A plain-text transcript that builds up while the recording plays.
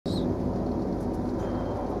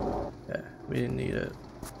We didn't need it.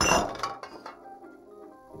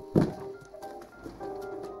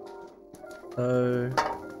 So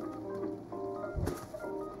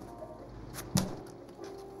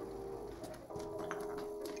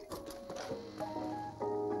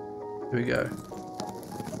here we go.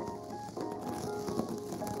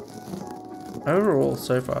 Overall,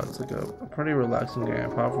 so far, it's like a pretty relaxing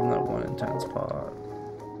game, apart from that one intense part.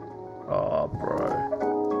 Oh, bro.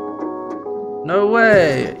 No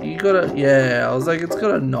way! You gotta... Yeah, I was like, it's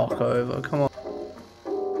gotta knock over. Come on.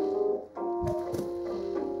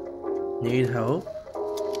 Need help?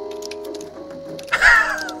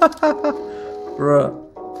 Bruh.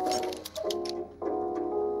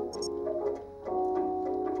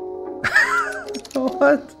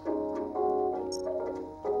 What?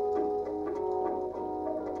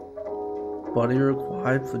 Body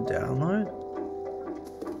required for download?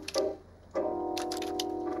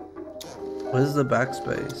 Where's the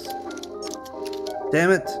backspace?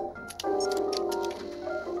 Damn it!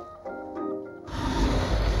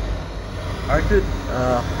 I could,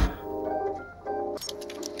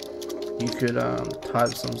 you could,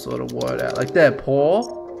 type some sort of word out. Like there, pour.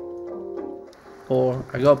 Pour.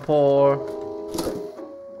 I got pour.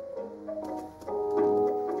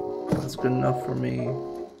 That's good enough for me.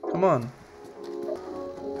 Come on.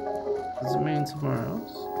 Does it mean somewhere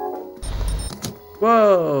else?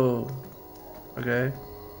 Whoa! Okay.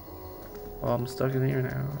 Well, I'm stuck in here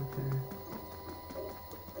now. Okay.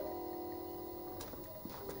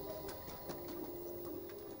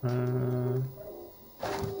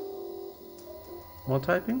 More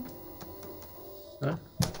typing? No?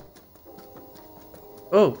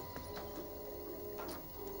 Oh!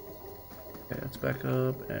 Okay, let's back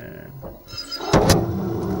up and...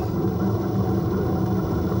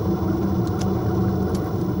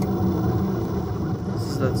 This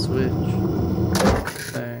is that switch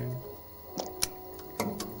thing.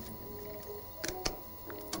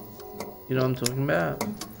 You know what I'm talking about?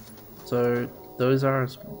 So, those are...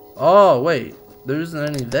 Oh, wait. There isn't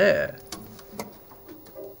any there.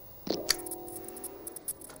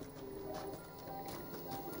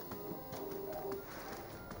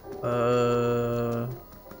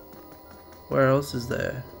 Where else is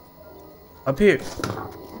there? Up here.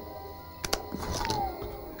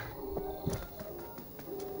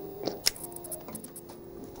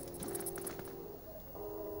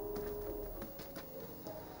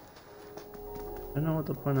 I don't know what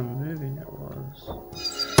the point of moving it was.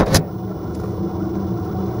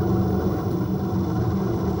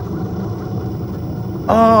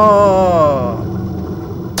 Oh!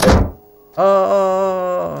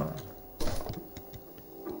 Oh!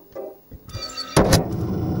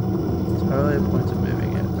 It's totally a point of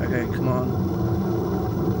moving it. Okay, come on.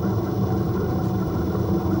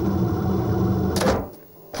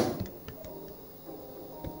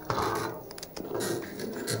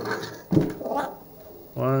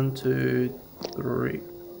 One, two, three.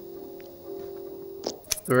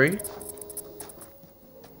 Three?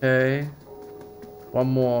 Okay. One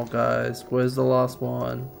more, guys. Where's the last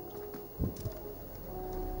one?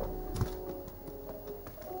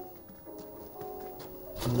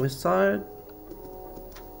 On which side?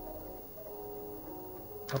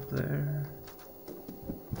 Up there.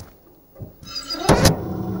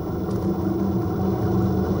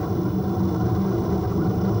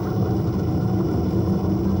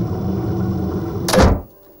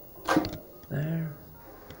 There.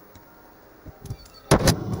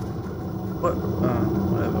 What?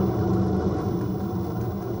 Whatever.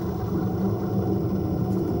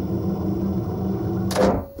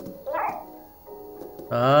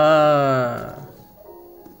 Ah.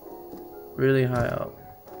 Really high up.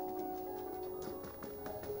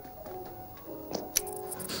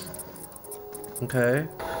 Okay.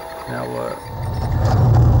 Now what?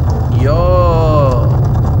 Yo!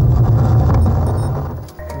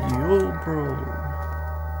 Yo, bro.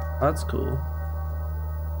 That's cool.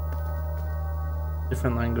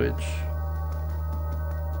 Different language.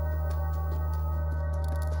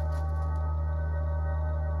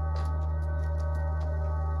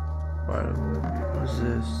 What is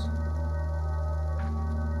this?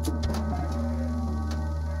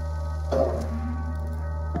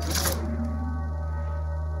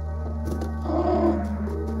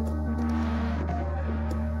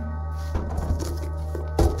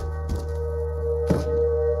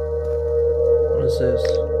 What is this?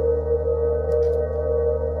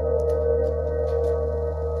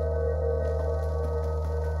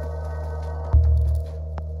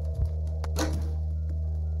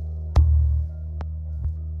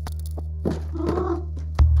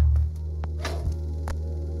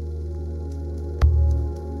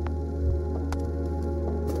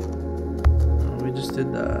 just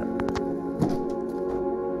did that.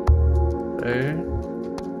 Okay.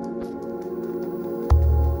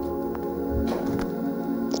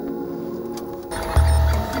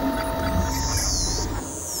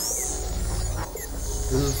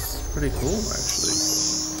 This is pretty cool, actually.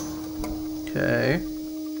 Okay.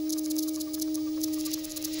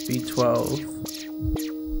 B12.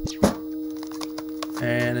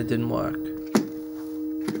 And it didn't work.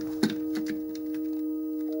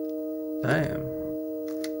 Damn.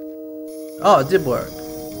 Oh, it did work.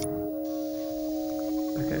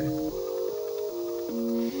 Okay.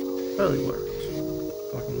 Totally worked.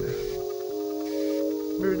 Fucking there.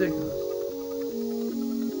 Ridiculous.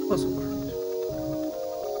 Of course it worked.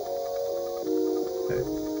 Okay.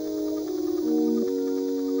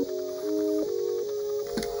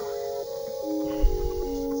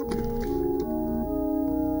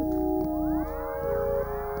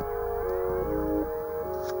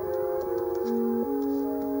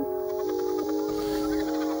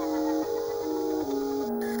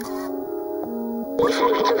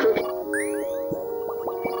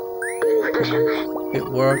 It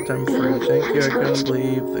worked, I'm free. Thank you, I couldn't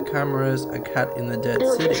believe the cameras, a cat in the dead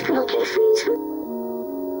city. Hold on.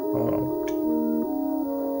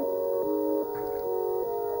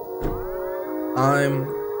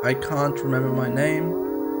 I can't remember my name.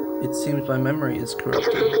 It seems my memory is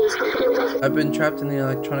corrupted. I've been trapped in the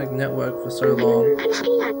electronic network for so long.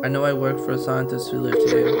 I know I work for a scientist who lived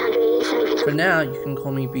here. For now, you can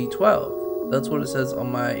call me B12. That's what it says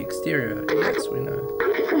on my exterior. Yes, we know.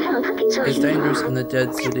 It's dangerous in the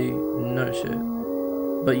dead city. No shit.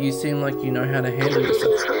 But you seem like you know how to handle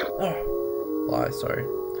yourself. Oh. Lie, sorry.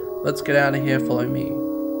 Let's get out of here, follow me.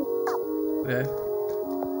 Okay.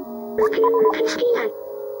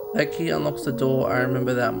 That key unlocks the door, I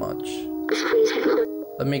remember that much.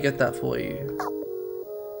 Let me get that for you.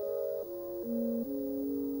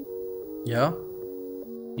 Yeah?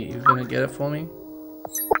 You gonna get it for me?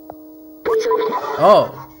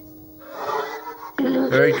 Oh!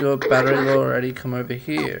 Very good, battery low already, come over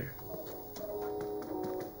here.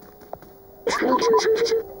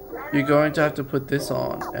 You're going to have to put this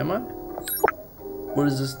on, am I? What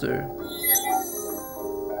does this do?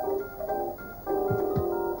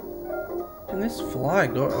 Can this fly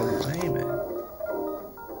go away, man?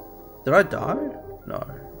 Did I die? No.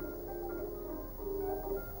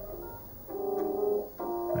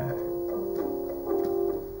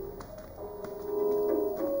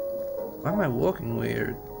 Why am I walking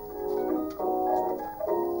weird?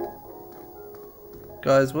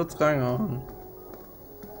 Guys, what's going on?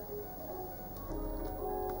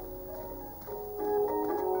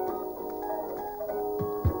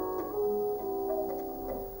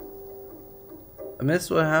 I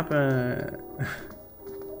missed what happened.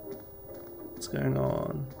 What's going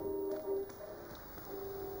on?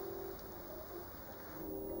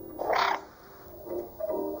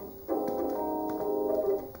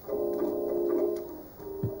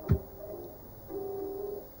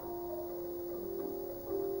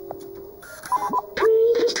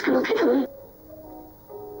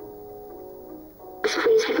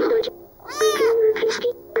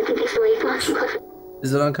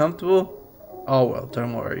 Is it uncomfortable? Oh well,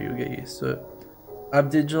 don't worry, you'll get used to it. I've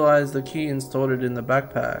digitalized the key and stored it in the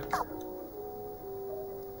backpack.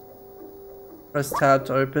 Press tab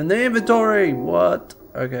to open the inventory! What?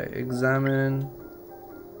 Okay, examine.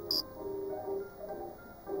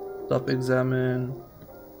 Stop examine.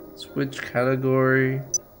 Switch category.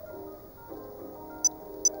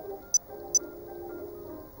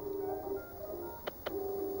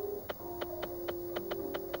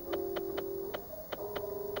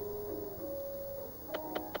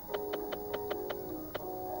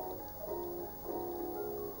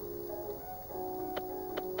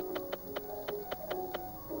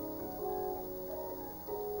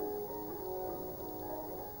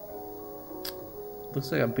 Looks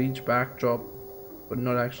like a beach backdrop, but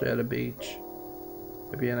not actually at a beach.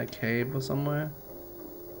 Maybe in a cave or somewhere.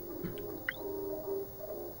 You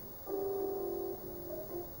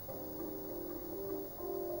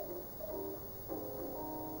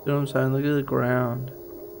know what I'm saying? Look at the ground.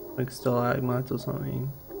 Like stalagmites or something.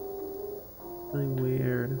 Really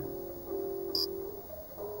weird.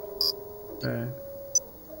 Okay.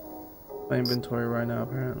 My inventory right now,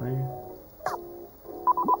 apparently.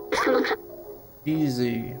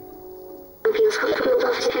 Easy.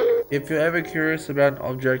 If you're ever curious about an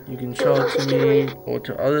object, you can show it to me or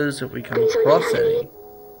to others if we come across any.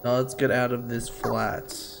 Now let's get out of this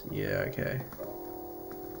flat. Yeah, okay.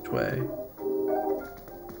 Which way?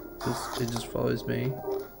 It just follows me.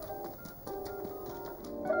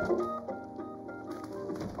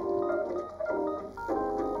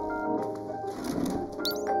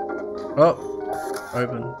 Oh,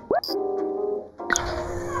 open.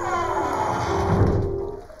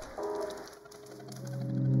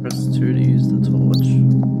 Press 2 to use the torch.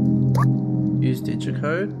 Use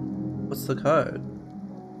digicode? What's the code?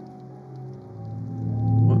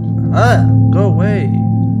 What? Ah! Go away!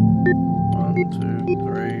 1, 2,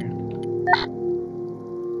 3.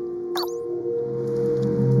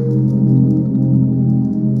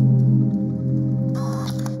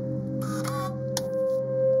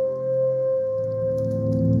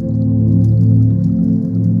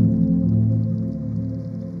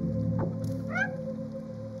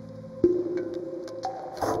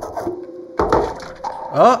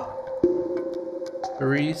 Oh!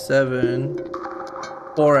 3, 7,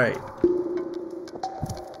 4, 8.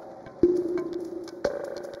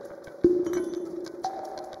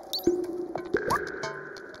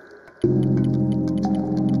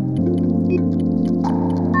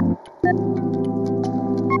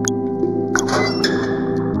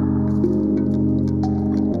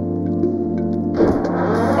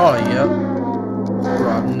 Oh, yep. Bro,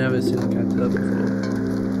 I've never seen a cat do that before.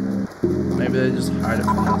 Maybe they just hide it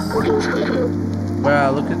from us.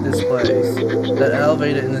 Wow, look at this place. That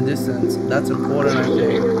elevator in the distance. That's important, I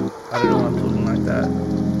think. I don't know why I'm talking like that.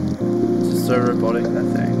 It's just so robotic, that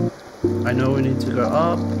thing. I know we need to go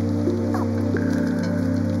up.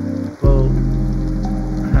 Well,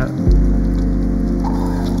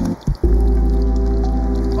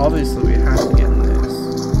 obviousobviously we have to get in this.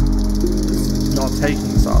 It's not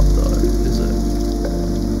taking us up though, is it?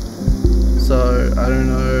 So I don't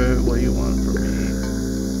know what you want from me.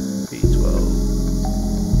 B12.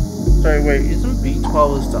 Sorry, wait, isn't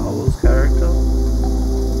B12 a Star Wars character?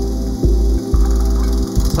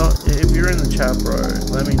 So if you're in the chat, bro,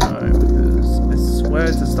 let me know, because I swear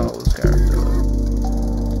it's a Star Wars character.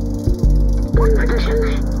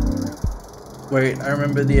 Wait, I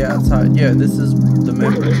remember the outside. Yeah, this is the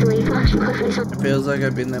memory. It feels like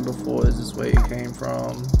I've been there before. Is this where you came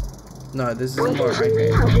from? No, this isn't where I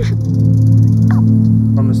came from.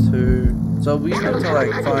 Promise to. So we have to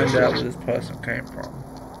like find out where this person came from.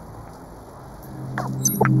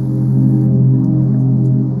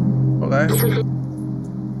 Okay.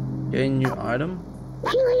 Gain new item.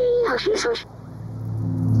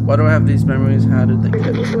 Why do I have these memories? How did they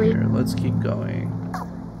get here? Let's keep going.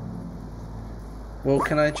 Well,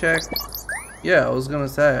 can I check? Yeah, I was gonna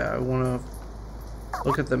say, I wanna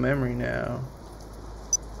look at the memory now.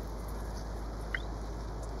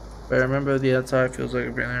 But I remember the outside feels like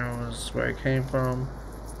a banner was where I came from.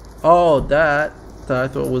 Oh, that I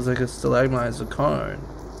thought was like a stalagmite as a cone.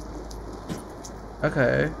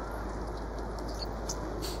 Okay.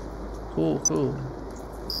 Cool, cool.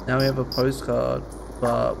 Now we have a postcard,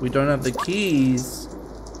 but we don't have the keys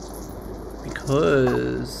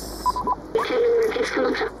because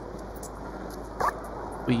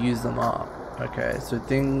we use them up. Okay, so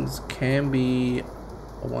things can be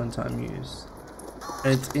a one-time use.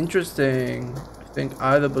 And it's interesting, I think,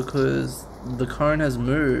 either because the cone has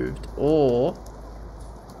moved or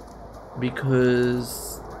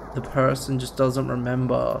because the person just doesn't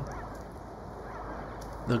remember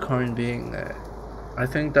the cone being there. I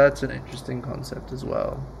think that's an interesting concept as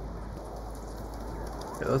well.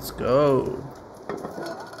 Okay, let's go.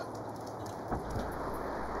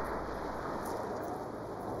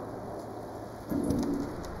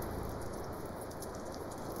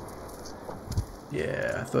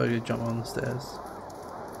 Yeah, I thought I could jump on the stairs.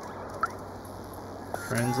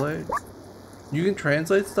 Translate? You can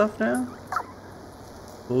translate stuff now?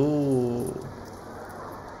 Ooh.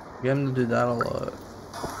 You have to do that a lot.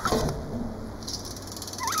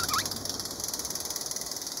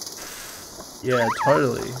 Yeah,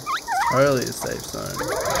 totally. Totally a safe zone.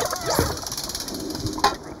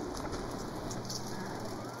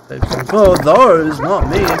 Safe zone. For those, not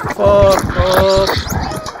me. Fuck off.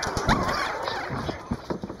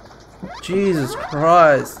 Jesus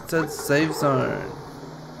Christ, it said safe zone.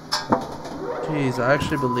 Jeez, I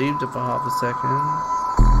actually believed it for half a second.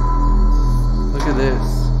 Look at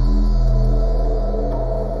this.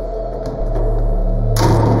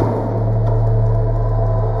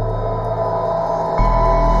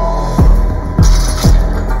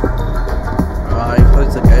 Ah, he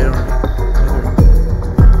closed the gate on me.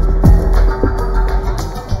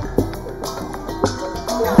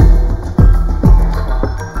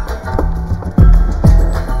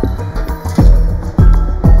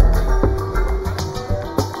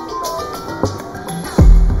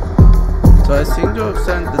 I seem to have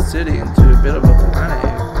sent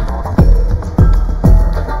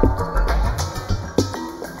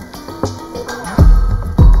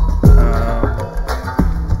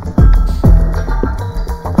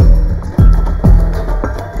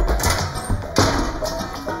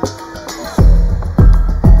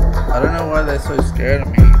why they're so scared of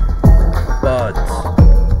me, but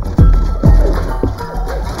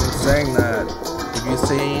in saying that, if you've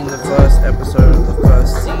seen the first episode of the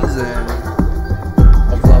first season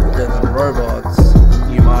of Love, Death and Robots,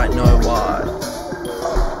 you might know why.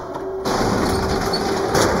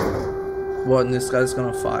 What, and this guy's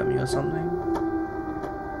gonna fight me or something?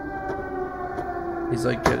 He's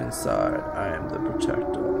like, get inside, I am the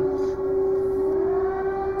protector.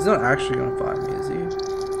 He's not actually gonna fight me, is he?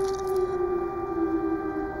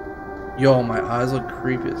 Yo, my eyes look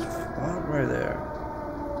creepy as fuck right there.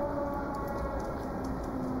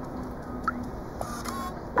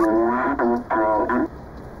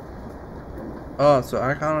 Oh, so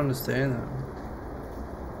I can't understand them.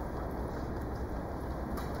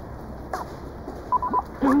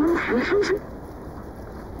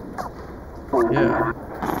 Yeah.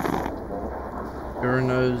 There are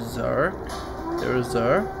no Zerk. There is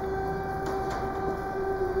Zerk.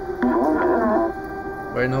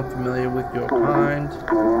 We're not familiar with your kind.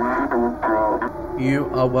 You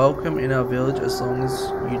are welcome in our village as long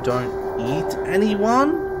as you don't eat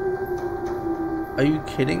anyone? Are you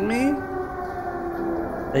kidding me?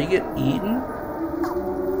 They get eaten?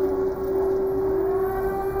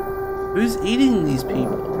 Who's eating these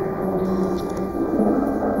people?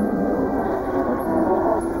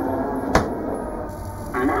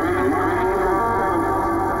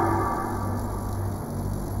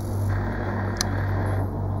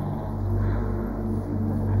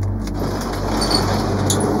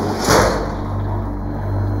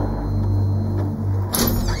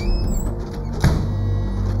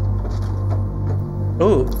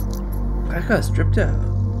 Oh, that got stripped out.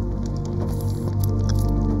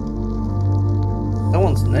 That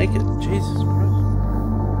one's naked. Jesus Christ.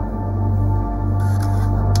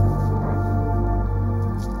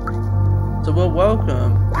 So we're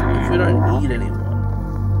welcome if we don't eat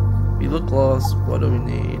anyone. If you look lost, what do we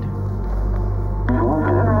need?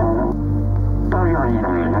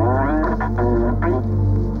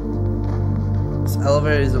 This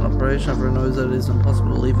elevator is in operation. Everyone knows that it is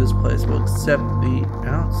impossible to leave this place, well, except the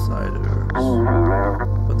outsiders.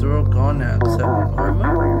 But they're all gone now, except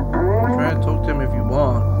Norma. Try to talk to him if you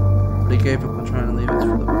want, but he gave up on trying to leave us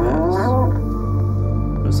for the best.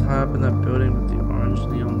 It was high up in that building with the orange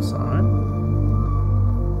neon sign.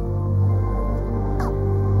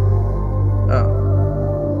 Oh.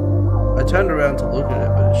 I turned around to look at it,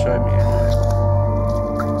 but it showed me anyway.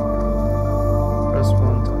 Press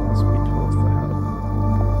 1 to ask me to for help.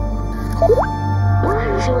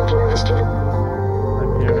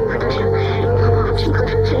 I'm here to help.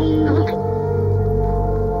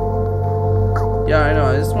 Yeah, I know, I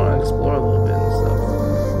just want to explore a little bit and stuff.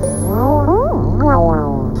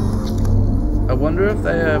 I wonder if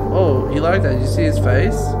they have... Oh, he liked that. Did you see his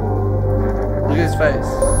face? Look at his face.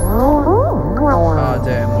 Oh,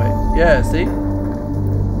 damn, wait. Yeah, see?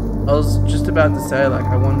 I was just about to say, like,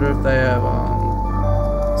 I wonder if they have,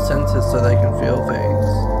 senses so they can feel things.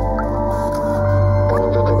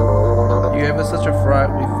 You gave us such a fright,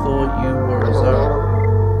 we thought you were a Zerk.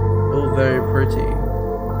 Oh, very pretty.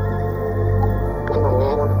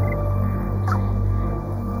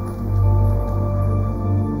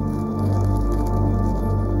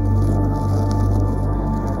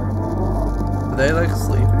 Are they like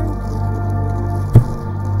sleeping?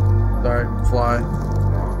 Sorry, fly.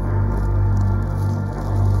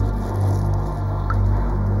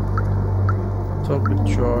 Talk with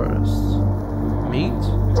tourists. Meat?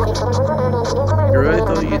 You really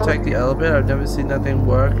thought you'd take the elevator? I've never seen that thing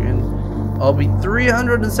work, and I'll be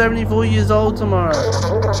 374 years old tomorrow.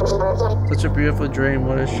 Such a beautiful dream.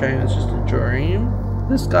 What a shame it's just a dream.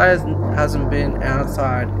 This guy hasn't been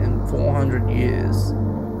outside in 400 years.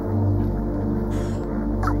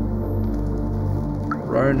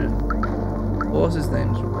 Ronan. Of course his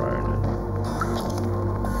name's Ronan.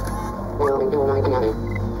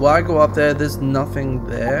 Will I go up there? There's nothing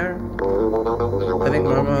there. I think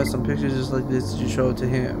Momo has some pictures just like this. Did you show it to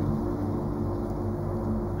him?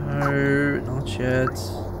 No, not yet.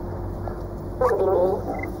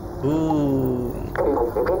 Ooh.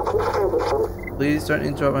 Please don't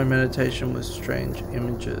interrupt my meditation with strange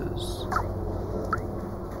images.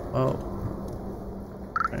 Oh.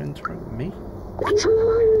 Don't interrupt me?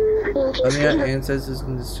 Only our ancestors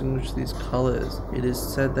can distinguish these colors. It is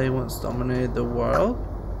said they once dominated the world.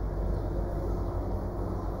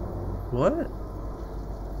 What?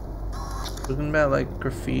 Talking about like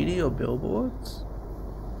graffiti or billboards?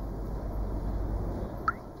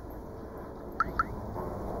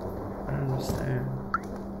 I don't understand.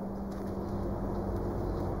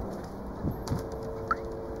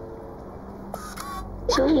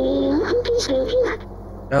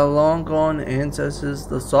 Our long gone ancestors,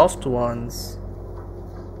 the soft ones,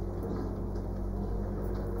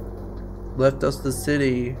 left us the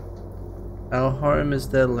city. Our home is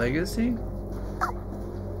their legacy?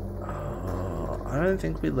 Oh, I don't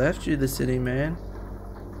think we left you the city, man.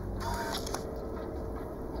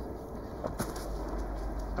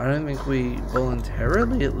 I don't think we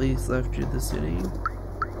voluntarily at least left you the city.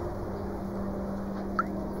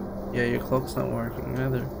 Yeah, your clock's not working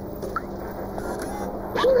either.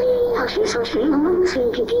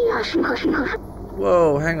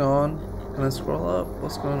 Whoa, hang on. Can I scroll up?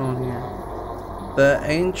 What's going on here? The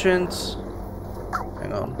ancient...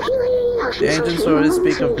 Hang on. The ancient stories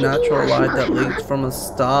speak of natural light that leaked from a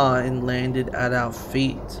star and landed at our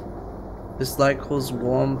feet. This light caused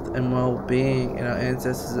warmth and well-being in our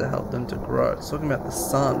ancestors that helped them to grow. It's talking about the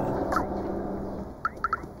sun.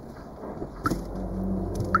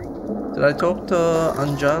 Did I talk to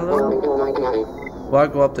Angelo? Well, I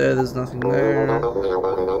go up there, there's nothing there.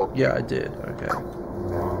 Yeah, I did. Okay.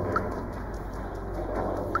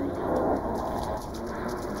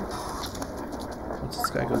 What's this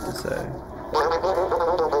guy got to say?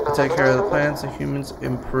 To take care of the plants, the humans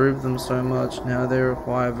improved them so much, now they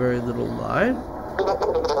require very little light?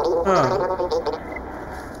 Huh.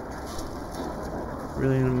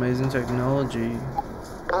 Really an amazing technology.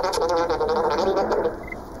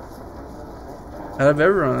 Out of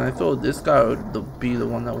everyone, I thought this guy would be the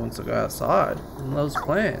one that wants to go outside and loves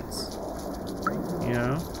plants. You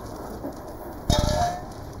know?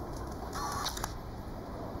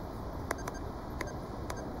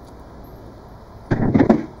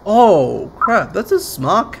 Oh crap, that's a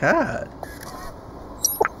smart cat.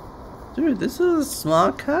 Dude, this is a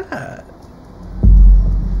smart cat.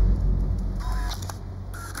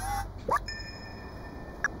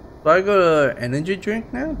 Do I got an energy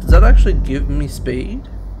drink now? Does that actually give me speed?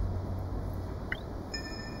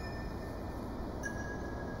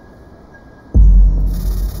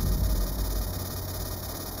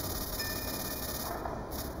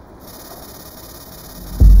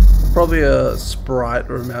 Probably a Sprite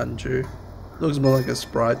or a Mountain Dew. Looks more like a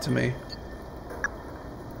Sprite to me.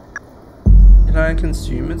 Can I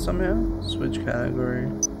consume it somehow? Switch category.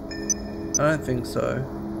 I don't think so.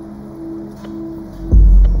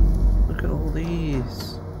 Look at all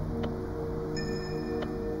these.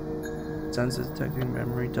 Sensors detecting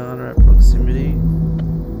memory data at proximity.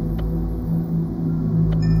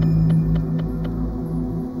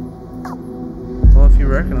 Well, if you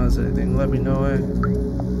recognize anything, let me know, eh?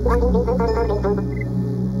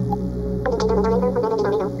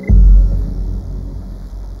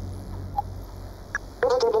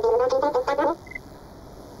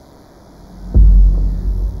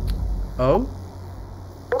 Oh?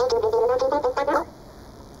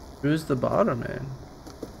 Who's the bottom man?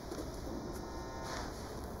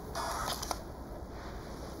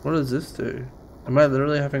 What does this do? Am I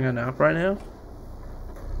literally having a nap right now?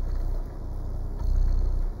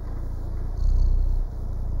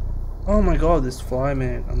 Oh my god, this fly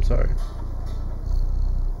man. I'm sorry.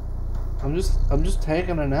 I'm just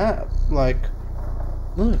taking a nap. Like,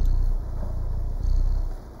 look.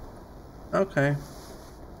 Okay.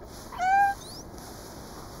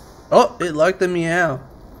 Oh, it liked the meow.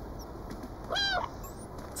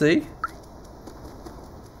 See?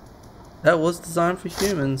 That was designed for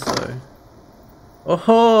humans, so.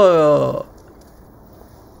 Oh.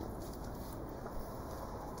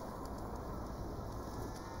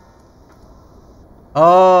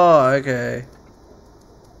 Oh, okay.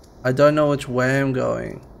 I don't know which way I'm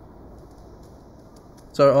going.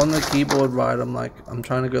 So on the keyboard right, I'm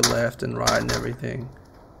trying to go left and right and everything.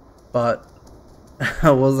 But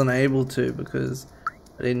I wasn't able to because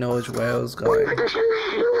I didn't know which way I was going.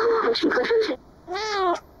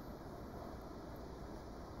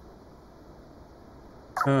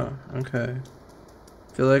 Huh, okay.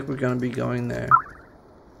 Feel like we're gonna be going there.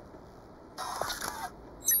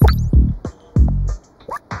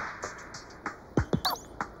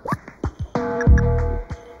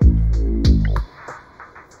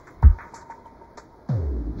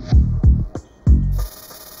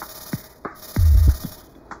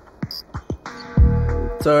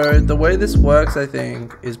 So the way this works, I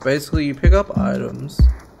think, is basically you pick up items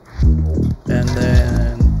and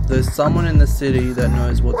then there's someone in the city that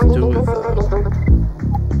knows what to do with them.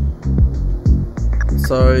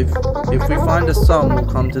 So if we find a song, we'll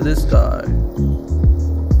come to this guy.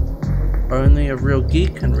 Only a real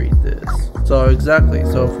geek can read this. So exactly,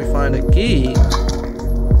 so if we find a geek,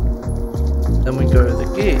 then we go to the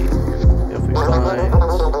geek. If we find...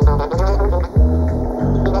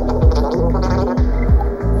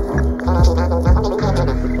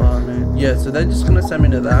 Yeah, so they're just gonna send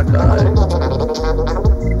me to that guy.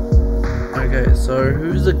 Okay, so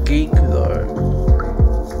who's a geek though?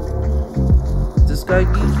 Is this guy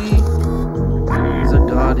geeky? He's a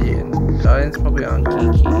guardian. Guardians probably aren't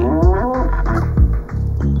geeky.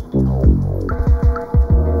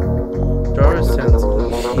 Doris sounds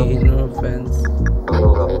geeky, no offense.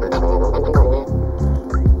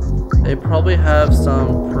 They probably have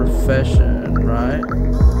some profession, right?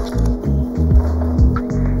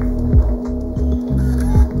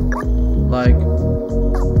 Like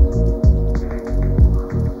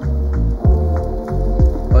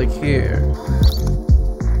here.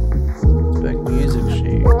 Spec music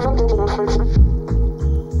sheet.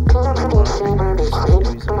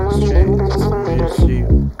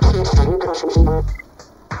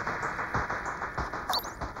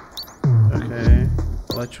 Okay.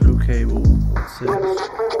 Electrical cable. What's this?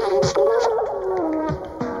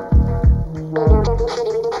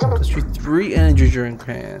 Let's 3 energy drink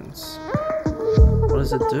cans. What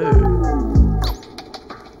does it do?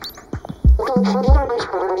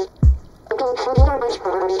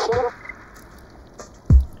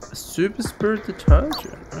 A super spirit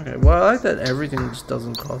detergent. Okay, well I like that everything just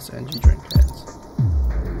doesn't cost energy drink cans.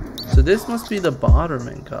 So this must be the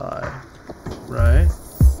barterman guy, right?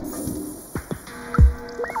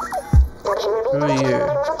 Who are you?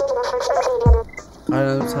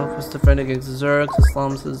 Item himself is defend against the Zergs, the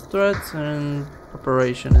slums his threats, and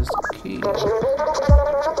preparation is key.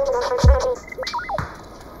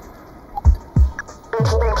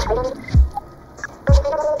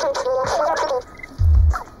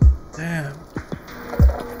 Damn.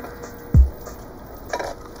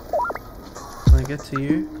 Can I get to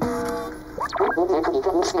you?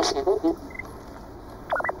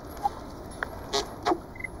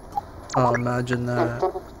 Oh, imagine that.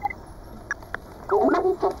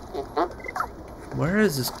 Where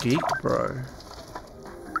is this geek, bro?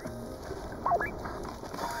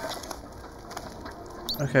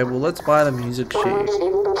 Okay, well let's buy the music sheet.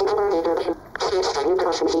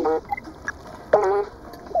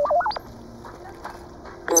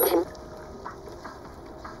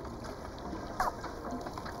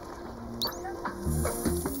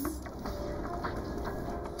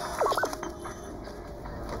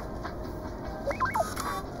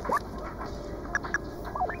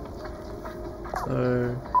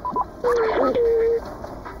 So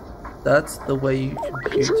that's the way you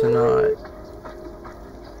compute tonight.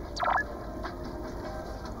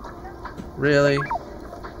 Really?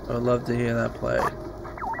 I would love to hear that played.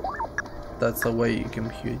 That's the way you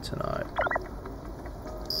compute tonight.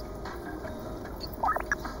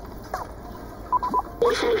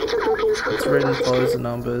 It's written follows the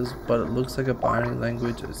numbers, but it looks like a binary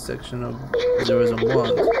language, a section of zeros and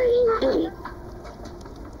ones.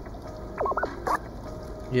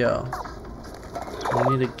 Yeah. We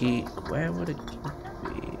need a geek. Where would a geek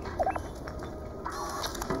be?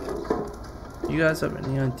 You guys have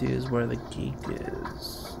any ideas where the geek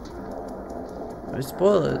is? No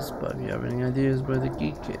spoilers, but if you have any ideas where the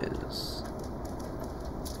geek is,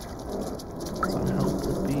 some help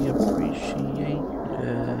would be appreciated.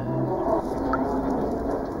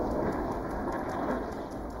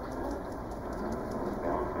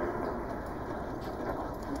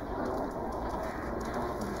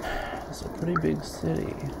 It's a pretty big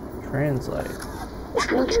city. Translate.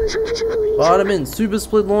 Vitamin Super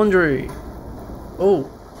Split Laundry. Oh,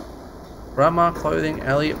 Brahma Clothing,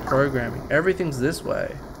 Elliot Programming. Everything's this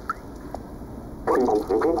way.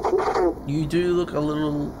 You do look a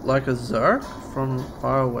little like a Zerg from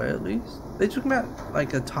far away, at least. They talking about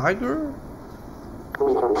like a tiger?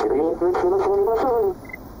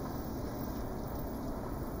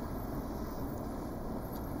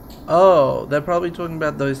 Oh, they're probably talking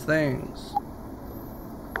about those things.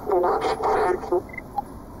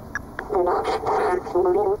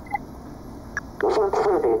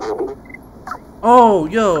 Oh,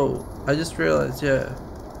 yo! I just realized, yeah.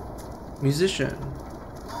 Musician.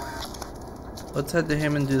 Let's head to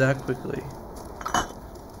him and do that quickly.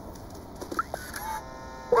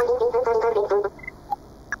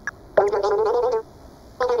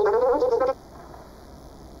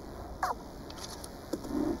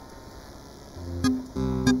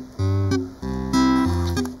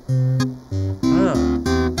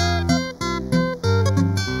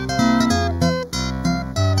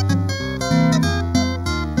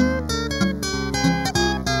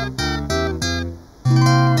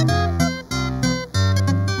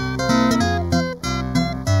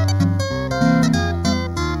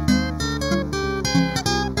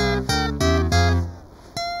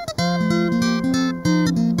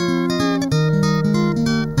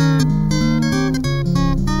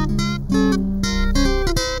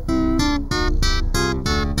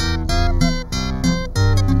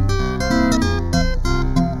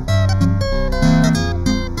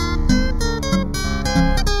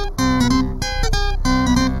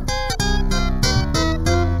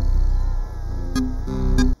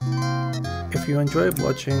 If you enjoyed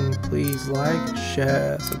watching, please like,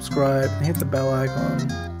 share, subscribe, and hit the bell icon.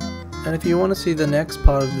 And if you want to see the next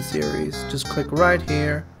part of the series, just click right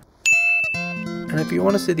here. And if you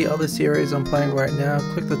want to see the other series I'm playing right now,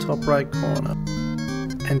 click the top right corner.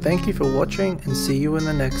 And thank you for watching, and see you in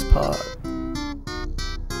the next part.